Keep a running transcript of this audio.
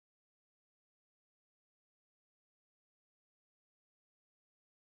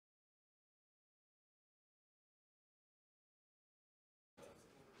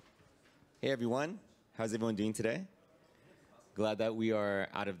Hey everyone, how's everyone doing today? Glad that we are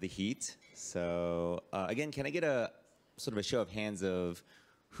out of the heat. So again, can I get a sort of a show of hands of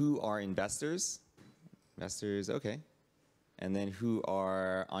who are investors? Investors, okay. And then who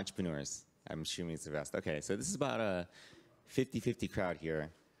are entrepreneurs? I'm assuming it's the best. Okay, so this is about a 50-50 crowd here.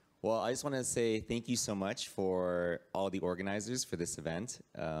 Well, I just want to say thank you so much for all the organizers for this event.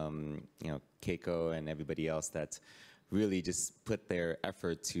 Keiko and everybody else that really just put their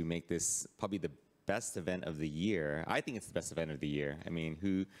effort to make this probably the best event of the year. I think it's the best event of the year. I mean,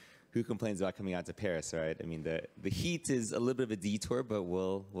 who complains about coming out to Paris, right? I mean, the heat is a little bit of a detour, but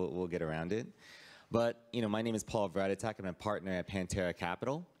we'll get around it. But my name is Paul Veradittakit. I'm a partner at Pantera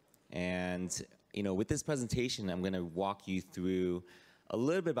Capital, and with this presentation, I'm going to walk you through a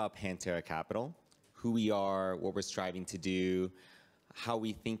little bit about Pantera Capital, who we are, what we're striving to do, how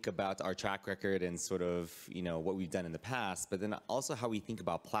we think about our track record and sort of, what we've done in the past, but then also how we think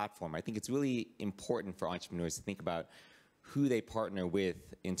about platform. I think it's really important for entrepreneurs to think about who they partner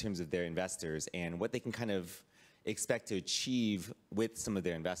with in terms of their investors and what they can kind of expect to achieve with some of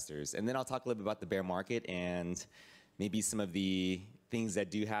their investors. And then I'll talk a little bit about the bear market and maybe some of the things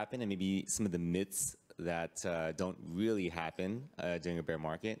that do happen and maybe some of the myths that don't really happen during a bear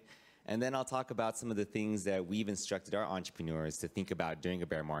market. And then I'll talk about some of the things that we've instructed our entrepreneurs to think about during a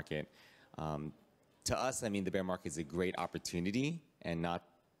bear market. To us, I mean, the bear market is a great opportunity and not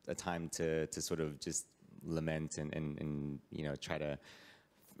a time to sort of just lament and try to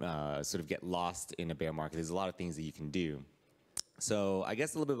sort of get lost in a bear market. There's a lot of things that you can do. So I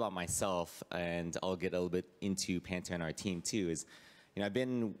guess a little bit about myself, and I'll get a little bit into Pantera and our team too, is I've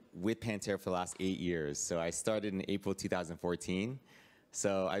been with Pantera for the last 8 years. So I started in April 2014.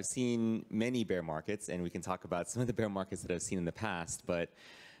 So I've seen many bear markets, and we can talk about some of the bear markets that I've seen in the past. But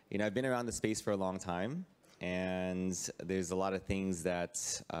I've been around the space for a long time, and there's a lot of things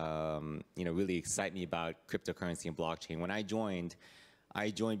that really excite me about cryptocurrency and blockchain. When I joined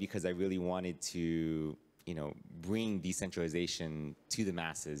because I really wanted to bring decentralization to the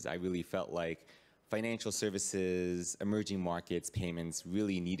masses. I really felt like financial services, emerging markets, payments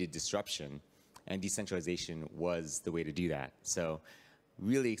really needed disruption, and decentralization was the way to do that. So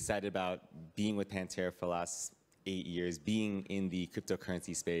really excited about being with Pantera for the last 8 years, being in the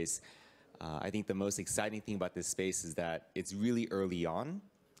cryptocurrency space. I think the most exciting thing about this space is that it's really early on,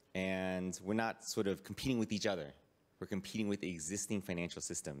 and we're not sort of competing with each other. We're competing with existing financial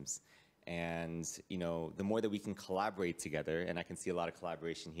systems. And the more that we can collaborate together, and I can see a lot of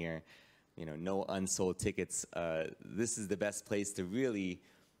collaboration here, no unsold tickets, this is the best place to really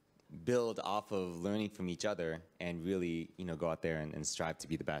build off of learning from each other and really, go out there and strive to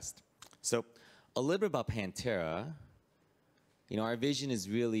be the best. So a little bit about Pantera. Our vision is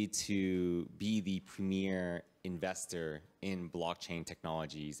really to be the premier investor in blockchain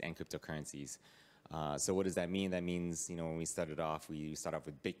technologies and cryptocurrencies. So what does that mean? That means, when we started off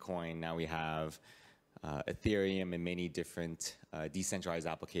with Bitcoin. Now we have Ethereum and many different decentralized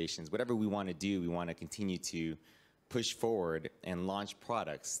applications. Whatever we want to do, we want to continue to push forward and launch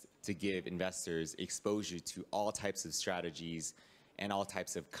products to give investors exposure to all types of strategies and all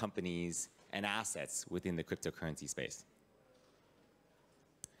types of companies and assets within the cryptocurrency space.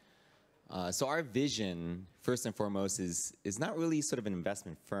 So our vision, first and foremost, is not really sort of an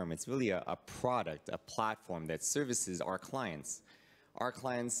investment firm. It's really a product, a platform that services our clients. Our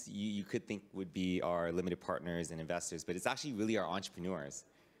clients, you could think would be our limited partners and investors, but it's actually really our entrepreneurs.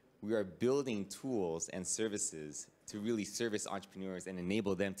 We are building tools and services to really service entrepreneurs and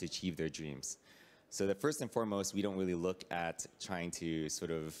enable them to achieve their dreams. So that first and foremost, we don't really look at trying to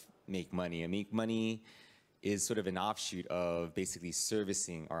sort of make money. And make money is sort of an offshoot of basically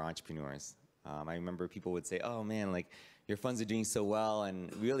servicing our entrepreneurs. I remember people would say, oh man, like your funds are doing so well,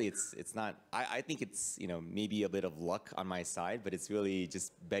 and really it's not, I think it's maybe a bit of luck on my side, but it's really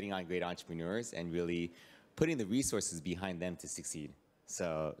just betting on great entrepreneurs and really putting the resources behind them to succeed.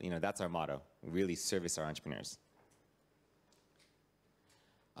 So that's our motto, really service our entrepreneurs.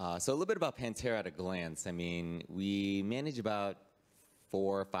 So a little bit about Pantera at a glance. I mean, we manage about $4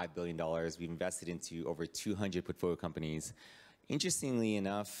 or $5 billion. We've invested into over 200 portfolio companies. Interestingly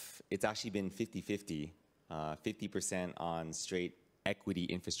enough, it's actually been 50-50, 50% on straight equity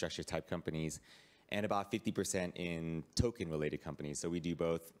infrastructure type companies, and about 50% in token related companies. So we do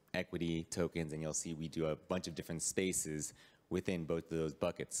both equity, tokens, and you'll see we do a bunch of different spaces within both of those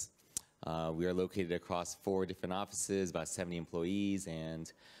buckets. We are located across 4 different offices, about 70 employees,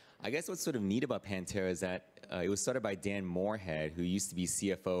 and I guess what's sort of neat about Pantera is that it was started by Dan Moorhead, who used to be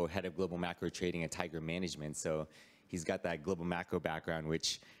CFO, head of global macro trading at Tiger Management. So he's got that global macro background,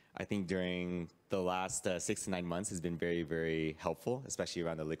 which I think during the last 6 to 9 months has been very, very helpful, especially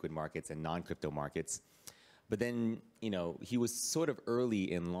around the liquid markets and non-crypto markets. But then, he was sort of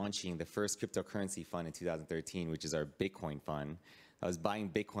early in launching the first cryptocurrency fund in 2013, which is our Bitcoin fund. I was buying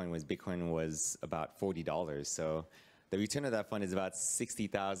Bitcoin when Bitcoin was about $40. So the return of that fund is about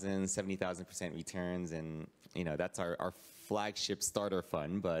 60,000, 70,000% returns. And, that's our flagship starter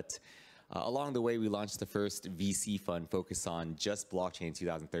fund. But along the way, we launched the first VC fund focused on just blockchain in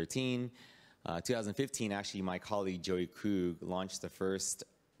 2013. 2015, actually, my colleague Joey Krug launched the first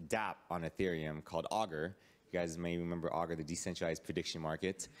dApp on Ethereum called Augur. You guys may remember Augur, the decentralized prediction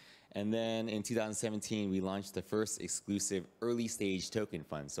market. And then in 2017, we launched the first exclusive early stage token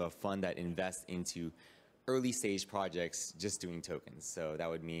fund. So a fund that invests into early stage projects just doing tokens. So that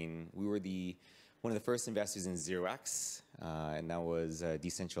would mean we were one of the first investors in 0x, and that was a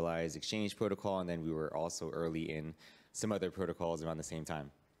decentralized exchange protocol. And then we were also early in some other protocols around the same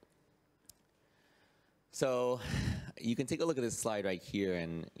time. So you can take a look at this slide right here,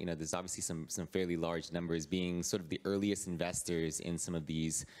 and there's obviously some fairly large numbers being sort of the earliest investors in some of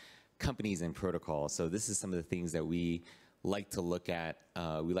these companies and protocols. So this is some of the things that we like to look at.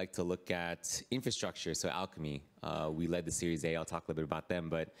 We like to look at infrastructure, so Alchemy. We led the Series A. I'll talk a little bit about them,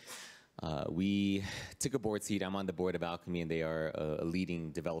 but we took a board seat. I'm on the board of Alchemy, and they are a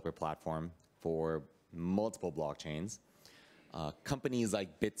leading developer platform for multiple blockchains. Companies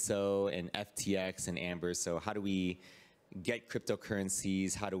like Bitso and FTX and Amber. So how do we get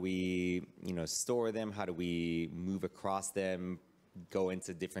cryptocurrencies? How do we store them? How do we move across them, go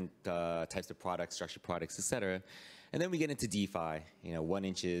into different types of products, structured products, et cetera? And then we get into DeFi.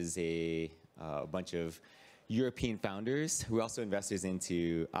 1inch is a bunch of European founders. We're also investors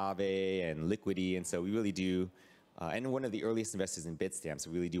into Aave and Liquidity. And so we really do, and one of the earliest investors in Bitstamp.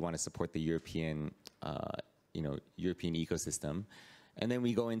 So we really do want to support the European European ecosystem. And then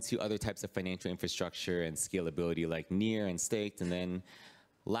we go into other types of financial infrastructure and scalability like Near and Staked. And then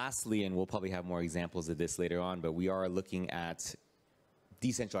lastly, and we'll probably have more examples of this later on, but we are looking at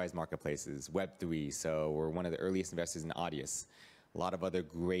decentralized marketplaces, Web3. So we're one of the earliest investors in Audius. A lot of other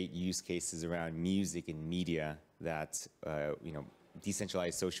great use cases around music and media that,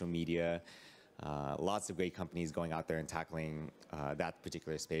 decentralized social media, lots of great companies going out there and tackling that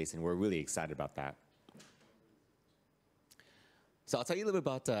particular space. And we're really excited about that. So I'll tell you a little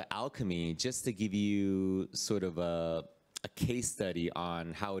bit about Alchemy, just to give you sort of a case study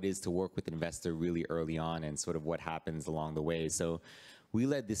on how it is to work with an investor really early on and sort of what happens along the way. So we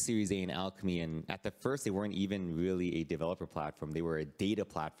led this Series A in Alchemy, and at the first, they weren't even really a developer platform. They were a data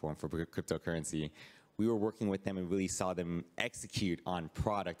platform for cryptocurrency. We were working with them and really saw them execute on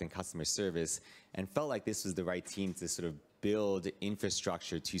product and customer service and felt like this was the right team to sort of build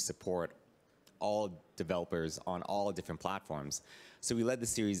infrastructure to support all developers on all different platforms. So we led the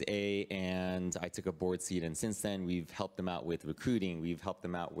Series A, and I took a board seat. And since then, we've helped them out with recruiting. We've helped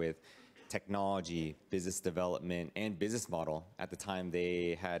them out with technology, business development, and business model. At the time,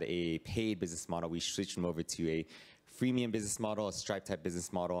 they had a paid business model. We switched them over to a freemium business model, a Stripe-type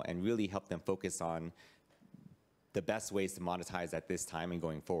business model, and really helped them focus on the best ways to monetize at this time and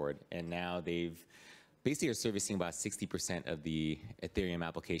going forward. And now they've basically are servicing about 60% of the Ethereum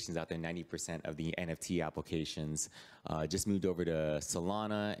applications out there, 90% of the NFT applications. Just moved over to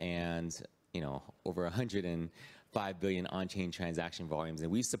Solana, and over 105 billion on-chain transaction volumes. And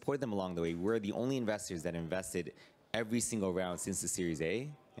we've supported them along the way. We're the only investors that invested every single round since the Series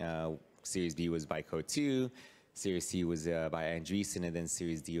A. Series B was by Code2, Series C was by Andreessen, and then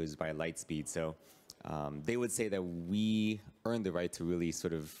Series D was by Lightspeed. So they would say that we earned the right to really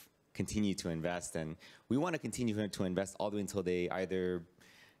sort of continue to invest, and we want to continue to invest all the way until they either,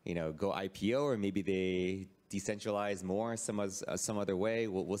 go IPO, or maybe they decentralize more some other way.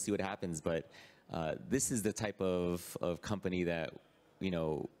 We'll see what happens, but this is the type of company that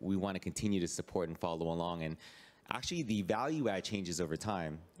we want to continue to support and follow along. And actually, the value add changes over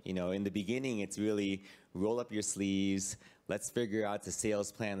time. In the beginning, it's really roll up your sleeves. Let's figure out the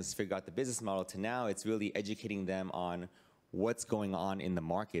sales plan. Let's figure out the business model. To now, it's really educating them on what's going on in the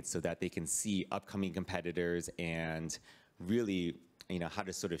market so that they can see upcoming competitors and really, how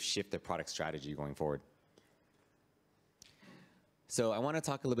to sort of shift their product strategy going forward. So I want to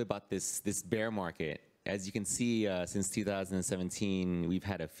talk a little bit about this bear market. As you can see, since 2017, we've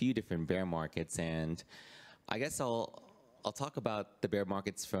had a few different bear markets, and I guess I'll talk about the bear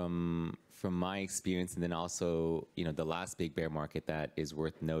markets from my experience, and then also, the last big bear market that is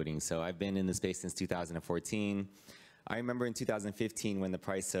worth noting. So I've been in the space since 2014. I remember in 2015 when the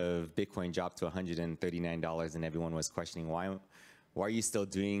price of Bitcoin dropped to $139, and everyone was questioning, why are you still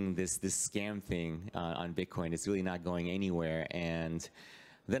doing this scam thing on Bitcoin? It's really not going anywhere. And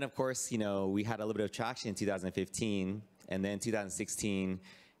Then, of course, we had a little bit of traction in 2015, and then 2016,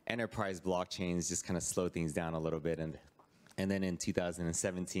 enterprise blockchains just kind of slowed things down a little bit, and then in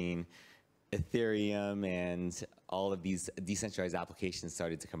 2017, Ethereum and all of these decentralized applications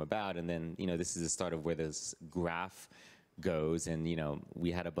started to come about, and then this is the start of where this graph goes, and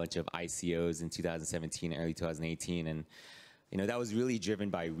we had a bunch of ICOs in 2017, early 2018, and that was really driven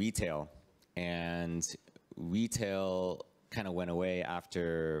by retail, and retail kind of went away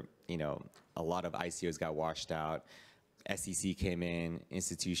after a lot of ICOs got washed out. SEC came in,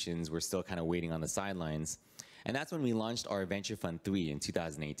 institutions were still kind of waiting on the sidelines, and that's when we launched our Venture Fund 3 in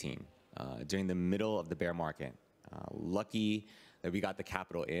 2018, during the middle of the bear market. Lucky that we got the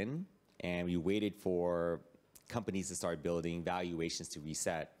capital in, and we waited for companies to start building, valuations to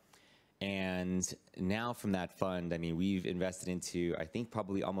reset. And now from that fund, I mean, we've invested into, I think,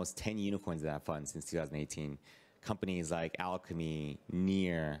 probably almost 10 unicorns in that fund since 2018. Companies like Alchemy,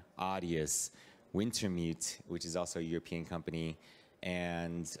 Near, Audius, Wintermute, which is also a European company,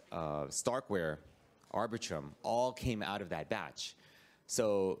 and Starkware, Arbitrum, all came out of that batch.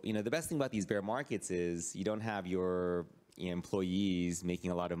 So, the best thing about these bear markets is you don't have your employees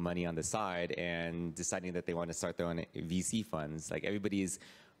making a lot of money on the side and deciding that they want to start their own VC funds. Like, everybody's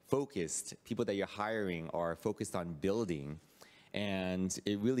focused. People that you're hiring are focused on building, and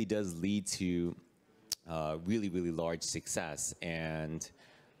it really does lead to really, really large success. And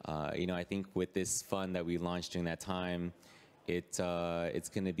I think with this fund that we launched during that time, it's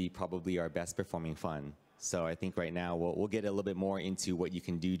going to be probably our best performing fund. So I think right now we'll get a little bit more into what you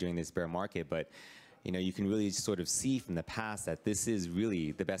can do during this bear market, but you can really sort of see from the past that this is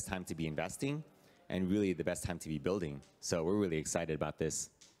really the best time to be investing and really the best time to be building. So we're really excited about this.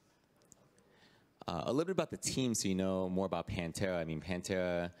 A little bit about the team so you know more about Pantera. I mean,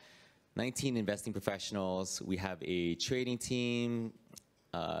 Pantera, 19 investing professionals. We have a trading team,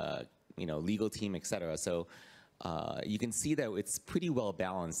 legal team, et cetera. So you can see that it's pretty well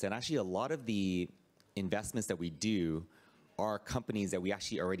balanced. And actually, a lot of the investments that we do are companies that we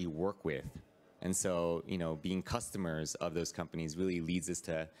actually already work with. And so, being customers of those companies really leads us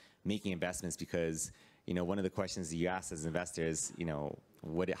to making investments because, one of the questions that you ask as investors,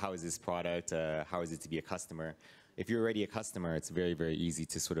 how is this product? How is it to be a customer? If you're already a customer, it's very, very easy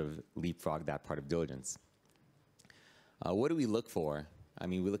to sort of leapfrog that part of diligence. What do we look for? I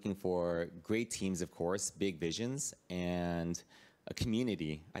mean, we're looking for great teams, of course, big visions, and a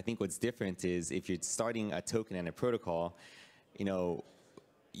community. I think what's different is if you're starting a token and a protocol,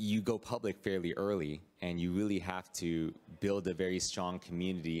 you go public fairly early, and you really have to build a very strong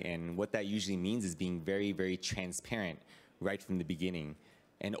community. And what that usually means is being very, very transparent right from the beginning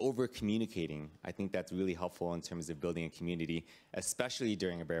and over-communicating. I think that's really helpful in terms of building a community, especially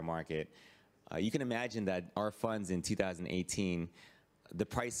during a bear market. You can imagine that our funds in 2018, the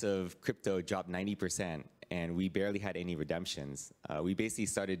price of crypto dropped 90%, and we barely had any redemptions. We basically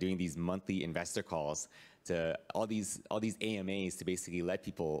started doing these monthly investor calls to all these AMAs to basically let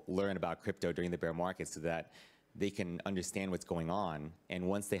people learn about crypto during the bear market so that they can understand what's going on. And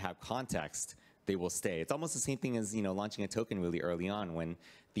once they have context, they will stay. It's almost the same thing as launching a token really early on. When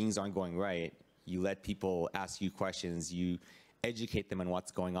things aren't going right, you let people ask you questions, you educate them on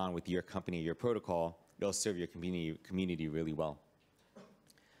what's going on with your company, your protocol. It'll serve your community really well.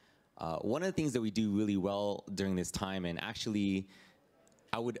 One of the things that we do really well during this time, and actually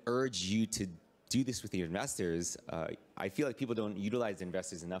I would urge you to do this with your investors, I feel like people don't utilize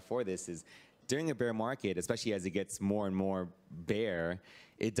investors enough for this, is during a bear market, especially as it gets more and more bear,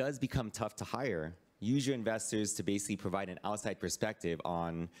 it does become tough to hire. Use your investors to basically provide an outside perspective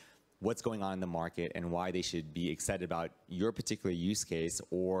on what's going on in the market and why they should be excited about your particular use case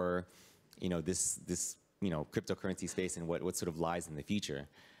or this cryptocurrency space and what sort of lies in the future.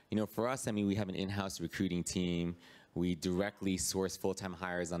 For us, I mean, we have an in-house recruiting team. We directly source full-time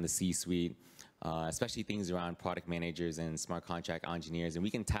hires on the C-suite, especially things around product managers and smart contract engineers. And we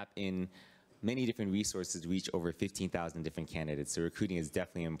can tap in many different resources to reach over 15,000 different candidates. So recruiting is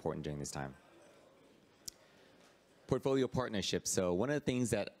definitely important during this time. Portfolio partnerships. So one of the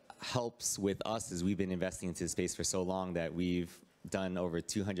things that helps with us is we've been investing into the space for so long that we've done over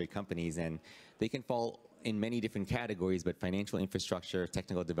 200 companies, and they can fall in many different categories, but financial infrastructure,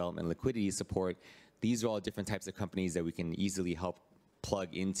 technical development, liquidity support, these are all different types of companies that we can easily help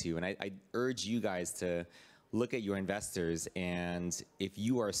plug into. And I urge you guys to look at your investors, and if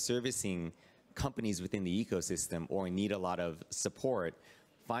you are servicing companies within the ecosystem or need a lot of support,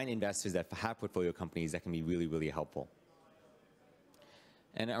 find investors that have portfolio companies that can be really, really helpful.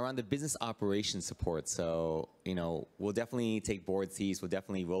 And around the business operations support, so we'll definitely take board seats, we'll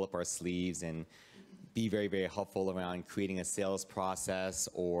definitely roll up our sleeves and be very, very helpful around creating a sales process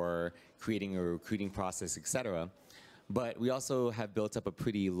or creating a recruiting process, et cetera. But we also have built up a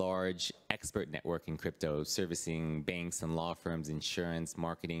pretty large expert network in crypto, servicing banks and law firms, insurance,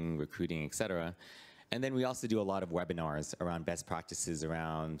 marketing, recruiting, et cetera. And then we also do a lot of webinars around best practices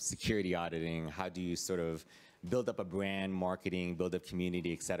around security auditing. How do you sort of build up a brand, marketing, build up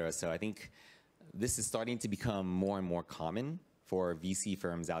community, et cetera. So I think this is starting to become more and more common for VC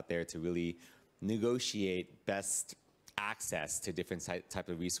firms out there to really negotiate best access to different type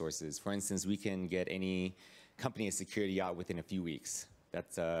of resources. For instance, we can get any company a security yacht within a few weeks.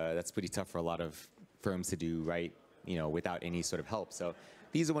 That's pretty tough for a lot of firms to do, right? Without any sort of help. So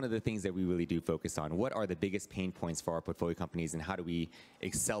these are one of the things that we really do focus on. What are the biggest pain points for our portfolio companies, and how do we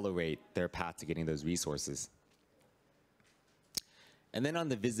accelerate their path to getting those resources? And then on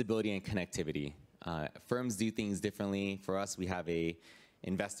the visibility and connectivity, firms do things differently. For us, we have a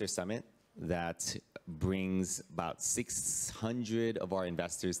investor summit that brings about 600 of our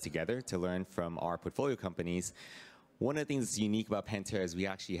investors together to learn from our portfolio companies. One of the things that's unique about Pantera is we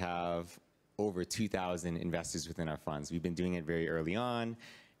actually have over 2,000 investors within our funds. We've been doing it very early on.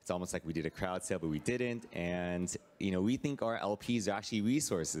 It's almost like we did a crowd sale, but we didn't. And we think our LPs are actually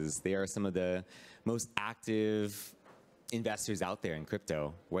resources. They are some of the most active investors out there in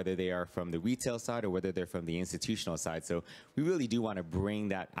crypto, whether they are from the retail side or whether they're from the institutional side. So we really do want to bring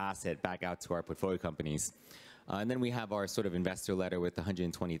that asset back out to our portfolio companies. And then we have our sort of investor letter with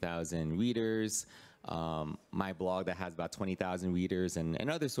 120,000 readers, my blog that has about 20,000 readers,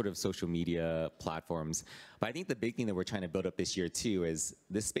 and other sort of social media platforms. But I think the big thing that we're trying to build up this year too is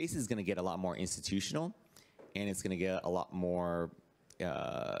this space is going to get a lot more institutional, and it's going to get a lot more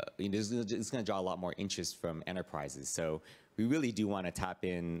it's going to draw a lot more interest from enterprises. So we really do want to tap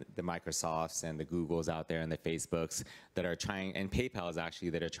in the Microsofts and the Googles out there and the Facebooks that are trying, and PayPal's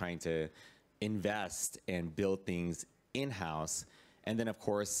actually, that are trying to invest and build things in-house. And then, of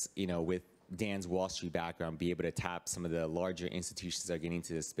course, with Dan's Wall Street background, be able to tap some of the larger institutions that are getting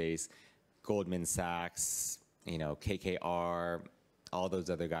into this space. Goldman Sachs, KKR, all those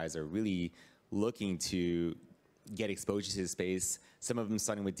other guys are really looking to get exposure to the space. Some of them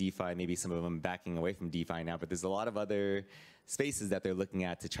starting with DeFi, maybe some of them backing away from DeFi now, but there's a lot of other spaces that they're looking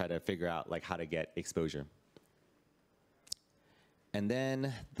at to try to figure out how to get exposure. And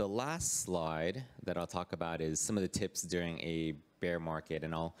then the last slide that I'll talk about is some of the tips during a bear market,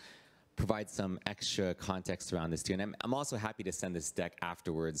 and I'll provide some extra context around this too. And I'm also happy to send this deck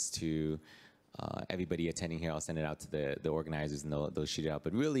afterwards to everybody attending here. I'll send it out to the organizers, and they'll shoot it out.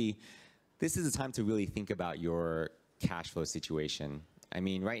 But really, this is a time to really think about your cash flow situation. I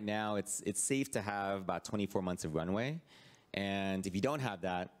mean, right now, it's safe to have about 24 months of runway. And if you don't have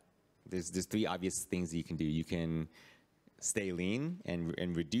that, there's 3 obvious things that you can do. You can stay lean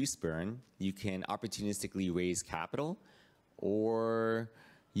and reduce burn. You can opportunistically raise capital, or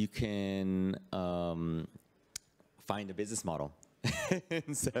you can find a business model.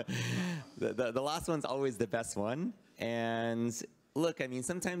 So the last one's always the best one. And look, I mean,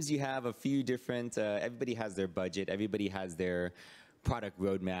 sometimes you have a few different, everybody has their budget, everybody has their product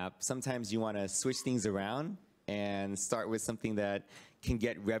roadmap. Sometimes you want to switch things around and start with something that can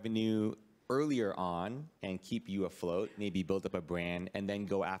get revenue earlier on and keep you afloat, maybe build up a brand, and then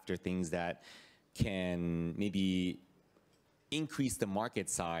go after things that can maybe increase the market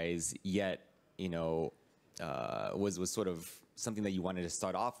size, yet, was sort of something that you wanted to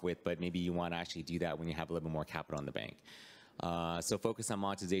start off with, but maybe you want to actually do that when you have a little bit more capital in the bank. So focus on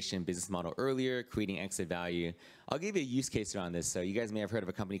monetization, business model earlier, creating exit value. I'll give you a use case around this. So you guys may have heard of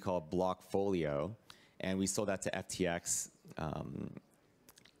a company called Blockfolio, and we sold that to FTX.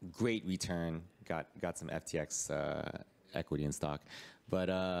 Great return, got some FTX equity in stock. But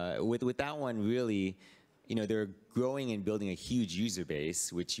with that one, really, they're growing and building a huge user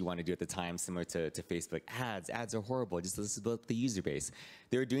base, which you want to do at the time, similar to Facebook. Ads are horrible. Just let's build the user base.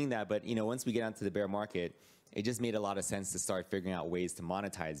 They were doing that, but once we get onto the bear market, it just made a lot of sense to start figuring out ways to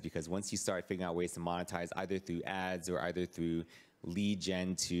monetize, because once you start figuring out ways to monetize, either through ads or either through lead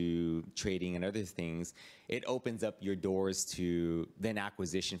gen to trading and other things, it opens up your doors to then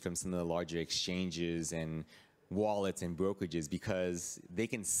acquisition from some of the larger exchanges and wallets and brokerages, because they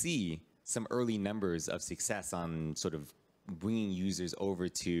can see some early numbers of success on sort of bringing users over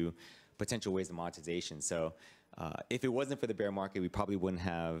to potential ways of monetization. So if it wasn't for the bear market, we probably wouldn't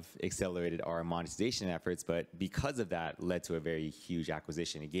have accelerated our monetization efforts, but because of that led to a very huge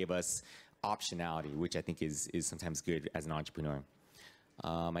acquisition. It gave us optionality, which I think is sometimes good as an entrepreneur.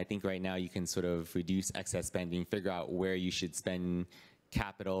 I think right now you can sort of reduce excess spending, figure out where you should spend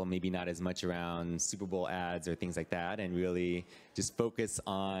capital, maybe not as much around Super Bowl ads or things like that, and really just focus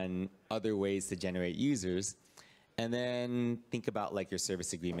on other ways to generate users. And then think about like your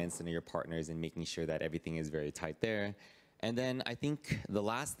service agreements and your partners and making sure that everything is very tight there. And then I think the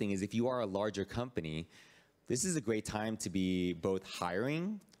last thing is if you are a larger company, this is a great time to be both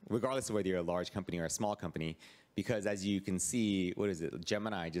hiring, regardless of whether you're a large company or a small company, because as you can see, what is it?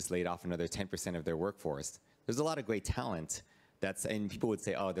 Gemini just laid off another 10% of their workforce. There's a lot of great talent and people would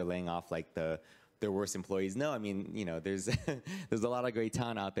say, oh, they're laying off like their worst employees. No, I mean, you know, there's there's a lot of great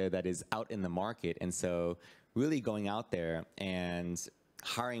talent out there that is out in the market. And so really going out there and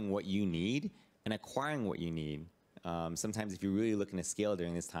hiring what you need and acquiring what you need. Sometimes if you're really looking to scale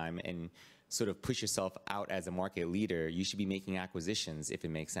during this time and sort of push yourself out as a market leader, you should be making acquisitions if it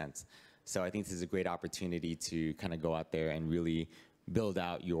makes sense. So I think this is a great opportunity to kind of go out there and really build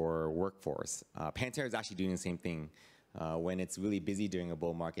out your workforce. Pantera is actually doing the same thing. When it's really busy during a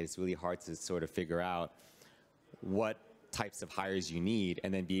bull market, it's really hard to sort of figure out what types of hires you need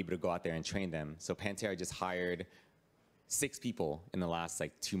and then be able to go out there and train them. So Pantera just hired 6 people in the last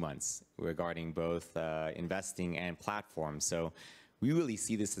like 2 months regarding both investing and platforms. So we really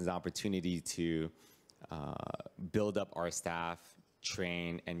see this as an opportunity to build up our staff,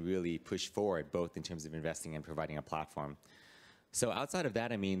 train, and really push forward both in terms of investing and providing a platform. So outside of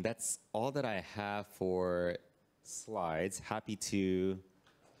that, I mean, that's all that I have for slides. Happy to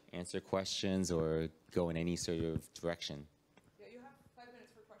answer questions or go in any sort of direction. Yeah, you have 5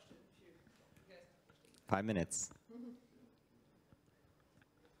 minutes for questions if you guys have questions. 5 minutes.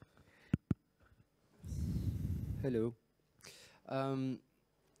 Hello.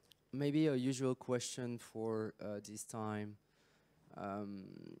 Maybe a usual question for this time.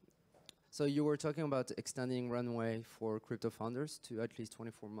 So you were talking about extending runway for crypto founders to at least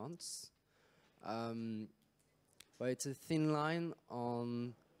 24 months. But it's a thin line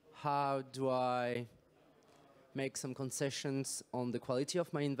on how do I make some concessions on the quality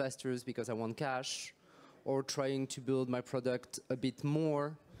of my investors because I want cash, or trying to build my product a bit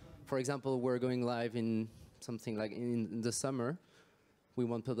more. For example, we're going live in something like in the summer. We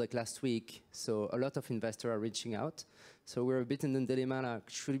went public last week, so a lot of investors are reaching out. So we're a bit in the dilemma, like,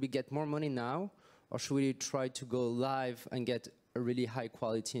 should we get more money now, or should we try to go live and get a really high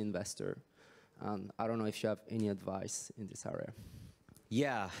quality investor? I don't know if you have any advice in this area.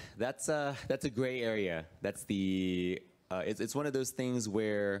 Yeah, that's a gray area. That's it's one of those things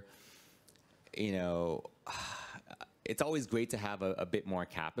where, you know, it's always great to have a bit more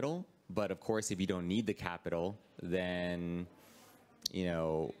capital, but of course, if you don't need the capital, then, you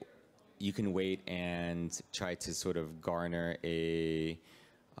know, you can wait and try to sort of garner a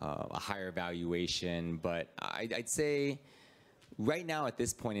higher valuation. But I'd say right now at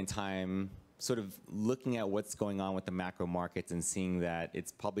this point in time, sort of looking at what's going on with the macro markets and seeing that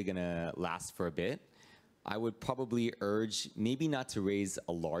it's probably going to last for a bit, I would probably urge maybe not to raise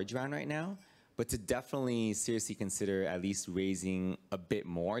a large round right now, but to definitely seriously consider at least raising a bit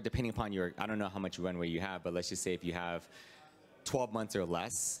more, depending upon I don't know how much runway you have, but let's just say if you have 12 months or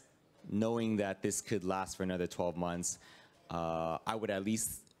less, knowing that this could last for another 12 months, I would at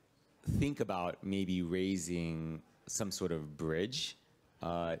least think about maybe raising some sort of bridge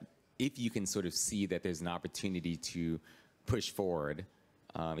if you can sort of see that there's an opportunity to push forward.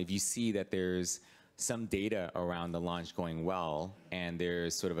 If you see that there's some data around the launch going well and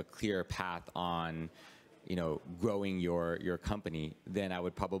there's sort of a clear path on, you know, growing your company, then I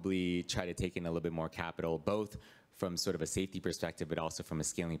would probably try to take in a little bit more capital, both from sort of a safety perspective, but also from a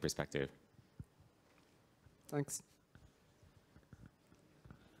scaling perspective. Thanks.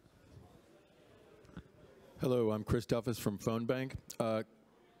 Hello, I'm Chris Duffus from Phone Bank.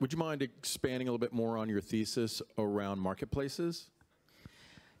 Would you mind expanding a little bit more on your thesis around marketplaces?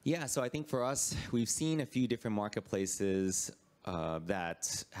 Yeah, so I think for us, we've seen a few different marketplaces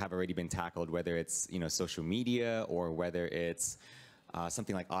that have already been tackled, whether it's, you know, social media or whether it's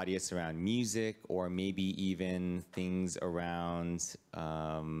something like Audius around music, or maybe even things around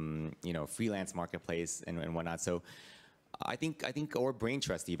you know, freelance marketplace and whatnot. So I think or Brain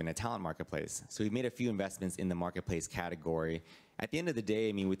Trust, even a talent marketplace. So we've made a few investments in the marketplace category. At the end of the day,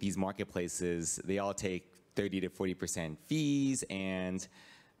 I mean, with these marketplaces, they all take 30 to 40% fees, and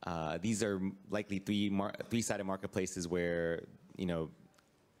these are likely three-sided marketplaces where, you know,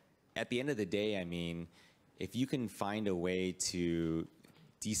 at the end of the day, I mean, if you can find a way to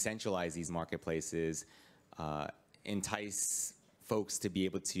decentralize these marketplaces, entice folks to be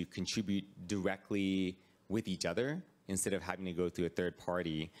able to contribute directly with each other instead of having to go through a third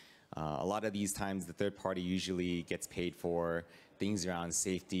party, A lot of these times, the third party usually gets paid for things around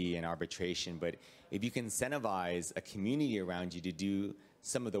safety and arbitration. But if you can incentivize a community around you to do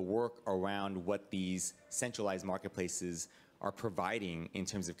some of the work around what these centralized marketplaces are providing in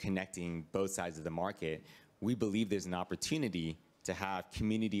terms of connecting both sides of the market, we believe there's an opportunity to have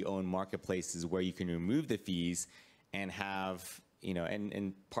community-owned marketplaces where you can remove the fees and have,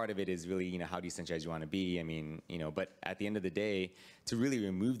 and part of it is really, how decentralized you want to be. I mean, but at the end of the day, to really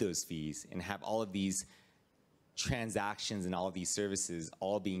remove those fees and have all of these transactions and all of these services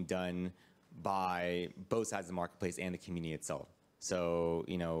all being done by both sides of the marketplace and the community itself. So,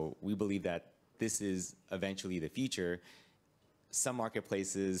 we believe that this is eventually the future. Some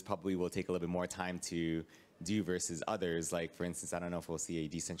marketplaces probably will take a little bit more time to do versus others. Like, for instance, I don't know if we'll see a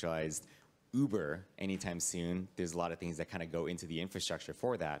decentralized Uber anytime soon. There's a lot of things that kind of go into the infrastructure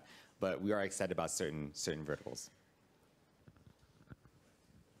for that, but we are excited about certain verticals.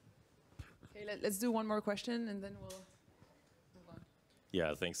 Okay, let's do one more question, and then we'll move on.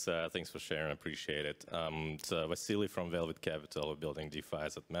 Yeah, thanks for sharing. Appreciate it. It's Vasily from Velvet Capital, building DeFi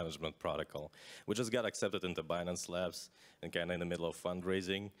asset management protocol. We just got accepted into Binance Labs and kind of in the middle of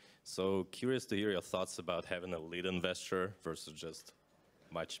fundraising. So curious to hear your thoughts about having a lead investor versus just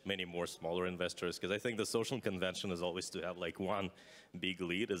many more smaller investors. Because I think the social convention is always to have like one big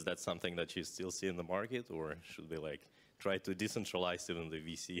lead. Is that something that you still see in the market, or should we like try to decentralize even the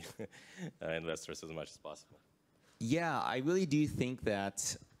VC investors as much as possible? Yeah, I really do think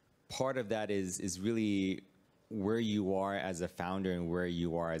that part of that is really where you are as a founder and where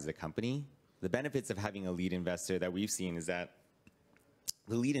you are as a company. The benefits of having a lead investor that we've seen is that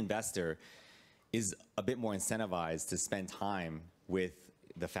the lead investor is a bit more incentivized to spend time with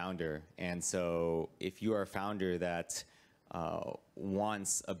the founder. And so if you are a founder that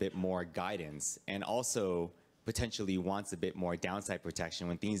wants a bit more guidance and also potentially wants a bit more downside protection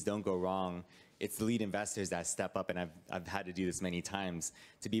when things don't go wrong, it's the lead investors that step up, and I've had to do this many times,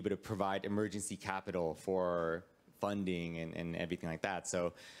 to be able to provide emergency capital for funding and everything like that.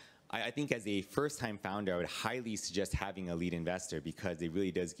 So I think as a first-time founder, I would highly suggest having a lead investor because it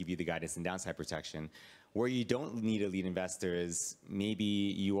really does give you the guidance and downside protection. Where you don't need a lead investor is maybe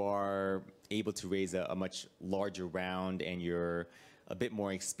you are able to raise a much larger round and you're a bit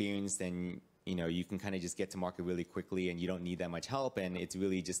more experienced and you can kind of just get to market really quickly and you don't need that much help, and it's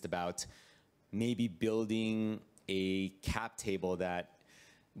really just about maybe building a cap table that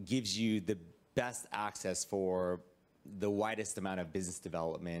gives you the best access for the widest amount of business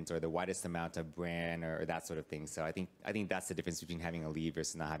development or the widest amount of brand or that sort of thing. So I think that's the difference between having a lead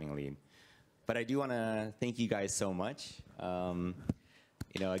versus not having a lead. But I do want to thank you guys so much.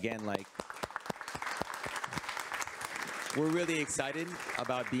 Again, like, we're really excited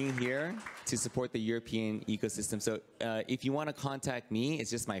about being here to support the European ecosystem. So if you want to contact me, it's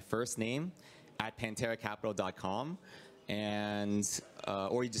just my first name at panteracapital.com, and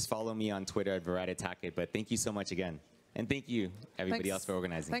or you just follow me on Twitter at Veradittakit. But thank you so much again, and thank you everybody else for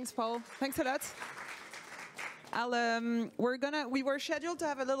organizing. Thanks, Paul. Thanks a lot. We were scheduled to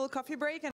have a little coffee break.